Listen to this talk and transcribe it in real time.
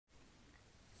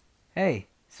Hey,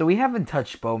 so we haven't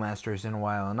touched Bowmasters in a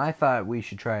while, and I thought we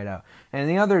should try it out. And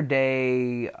the other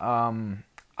day,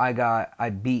 I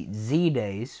beat Z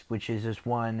Days, which is this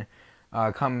one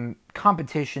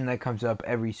competition that comes up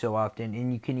every so often,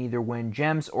 and you can either win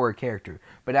gems or a character.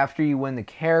 But after you win the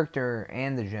character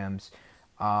and the gems,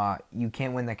 you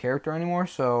can't win the character anymore.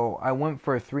 So I went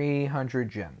for 300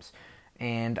 gems,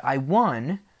 and I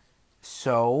won.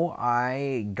 So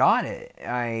I got it.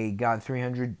 I got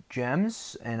 300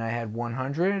 gems and I had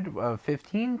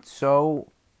 115.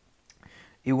 So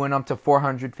it went up to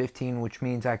 415, which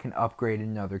means I can upgrade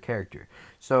another character.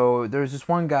 So there's this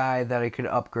one guy that I could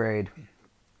upgrade,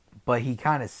 but he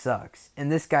kind of sucks.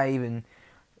 And this guy even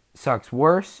sucks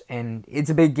worse, and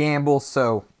it's a big gamble.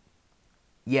 So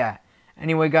yeah.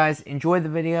 Anyway, guys, enjoy the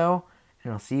video,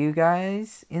 and I'll see you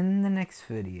guys in the next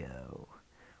video.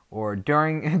 Or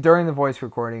during the voice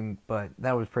recording, but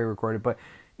that was pre-recorded. But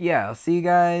yeah, I'll see you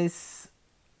guys.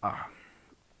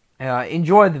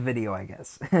 Enjoy the video, I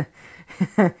guess.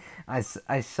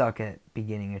 I suck at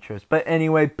beginning intros, but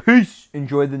anyway, peace.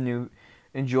 Enjoy the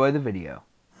video.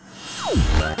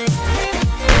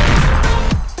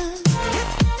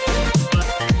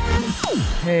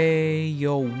 Hey,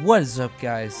 yo, what is up,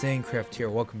 guys? Zanecraft here.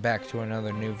 Welcome back to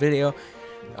another new video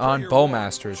on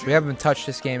Bowmasters. We haven't touched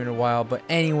this game in a while, but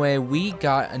anyway, we're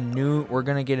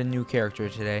gonna get a new character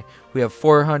today. We have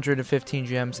 415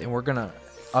 gems, and we're gonna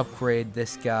upgrade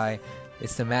this guy.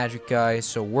 It's the magic guy,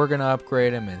 so we're gonna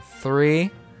upgrade him in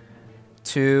 3,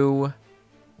 2,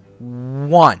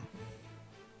 1.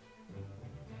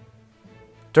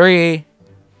 3,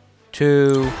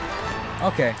 2,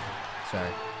 okay,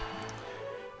 sorry.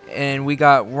 And we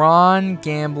got Ron,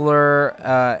 Gambler,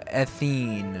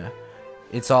 Athene.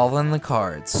 It's all in the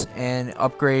cards, and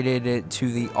upgraded it to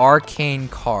the arcane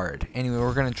card. Anyway,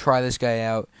 we're gonna try this guy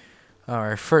out.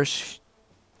 The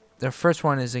first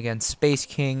one is against Space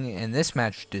King, and this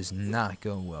match does not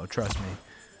go well, trust me.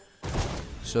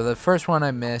 So the first one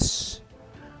I miss.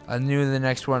 I knew the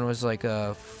next one was like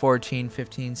a 14,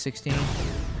 15, 16.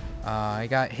 I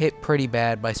got hit pretty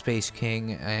bad by Space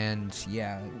King, and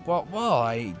yeah, well,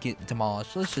 I get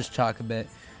demolished. Let's just talk a bit.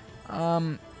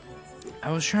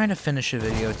 I was trying to finish a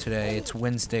video today. It's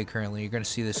Wednesday currently. You're going to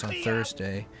see this on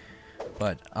Thursday.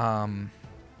 But, I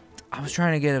was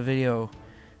trying to get a video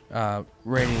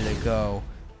ready to go.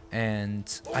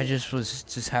 And I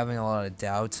was having a lot of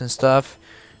doubts and stuff.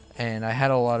 And I had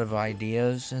a lot of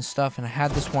ideas and stuff. And I had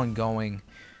this one going.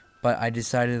 But I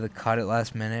decided to cut it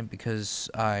last minute because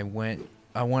I went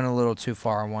a little too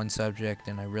far on one subject.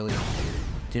 And I really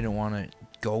didn't want to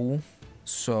go.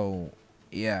 So,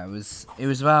 yeah, it was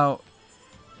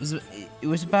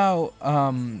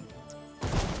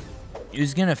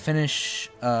gonna finish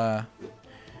I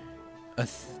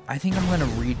think I'm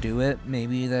gonna redo it.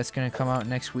 Maybe that's gonna come out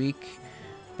next week.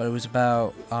 But it was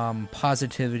about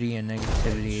positivity and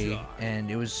negativity,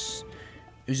 and it was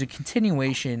a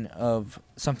continuation of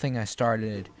something I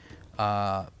started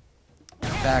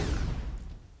back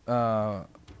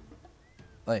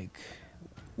like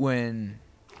when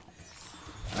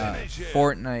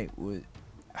Fortnite was,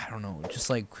 I don't know, just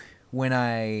like when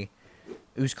it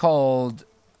was called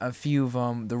a few of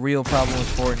them. The real problem with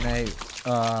Fortnite,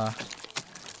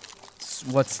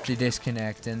 what's the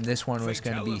disconnect? And this one was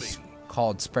going to be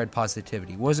called Spread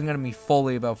Positivity. It wasn't going to be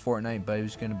fully about Fortnite, but it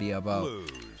was going to be about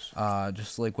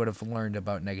just like what I've learned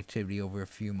about negativity over a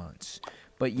few months.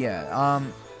 But yeah,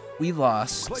 we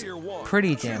lost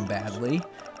pretty damn badly.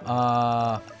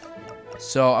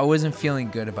 So I wasn't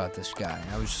feeling good about this guy.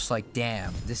 I was just like,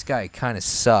 damn, this guy kind of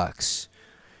sucks.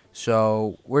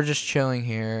 So we're just chilling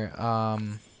here. I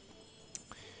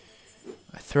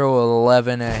throw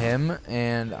 11 at him,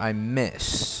 and I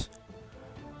miss.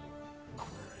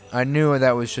 I knew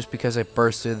that was just because I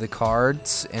bursted the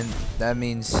cards, and that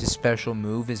means his special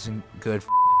move isn't good.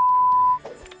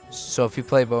 So if you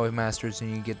play Bowmasters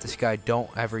and you get this guy,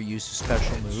 don't ever use a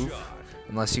special move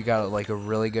unless you got like a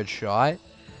really good shot.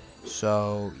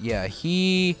 So yeah,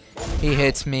 he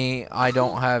hits me. I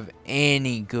don't have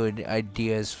any good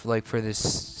ideas like for this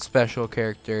special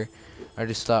character. I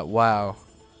just thought, wow,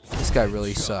 this guy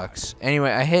really sucks.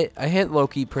 Anyway, I hit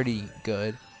Loki pretty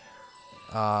good.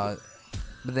 But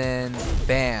then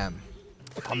bam,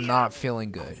 I'm not feeling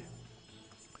good.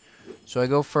 So I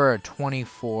go for a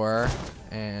 24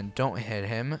 and don't hit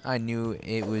him. I knew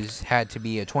it had to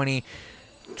be a 20,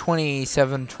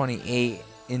 27, 28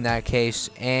 in that case,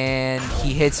 and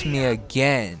he hits me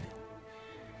again.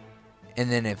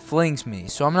 And then it flings me.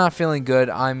 So I'm not feeling good.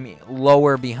 I'm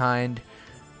lower behind.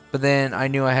 But then I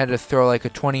knew I had to throw like a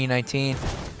 20-19,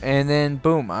 and then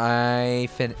boom, I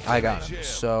got him.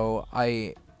 So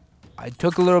I I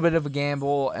took a little bit of a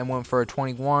gamble and went for a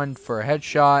 21 for a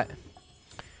headshot.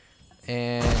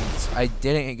 And I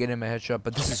didn't get him a headshot,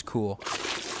 but this is cool.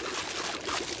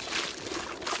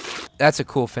 That's a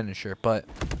cool finisher, but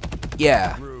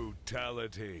yeah.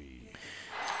 Brutality.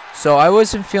 So I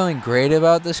wasn't feeling great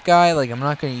about this guy. Like, I'm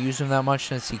not going to use him that much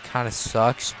since he kind of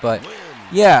sucks. But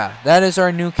yeah, that is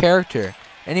our new character.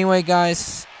 Anyway,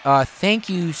 guys, thank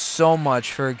you so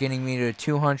much for getting me to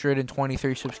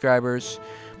 223 subscribers.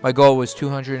 My goal was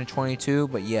 222,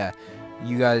 but yeah,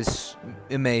 you guys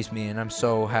amazed me, and I'm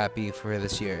so happy for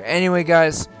this year. Anyway,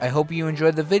 guys, I hope you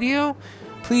enjoyed the video.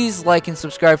 Please like and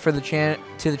subscribe to the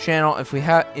channel if you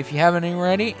haven't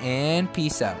already, and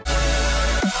peace out.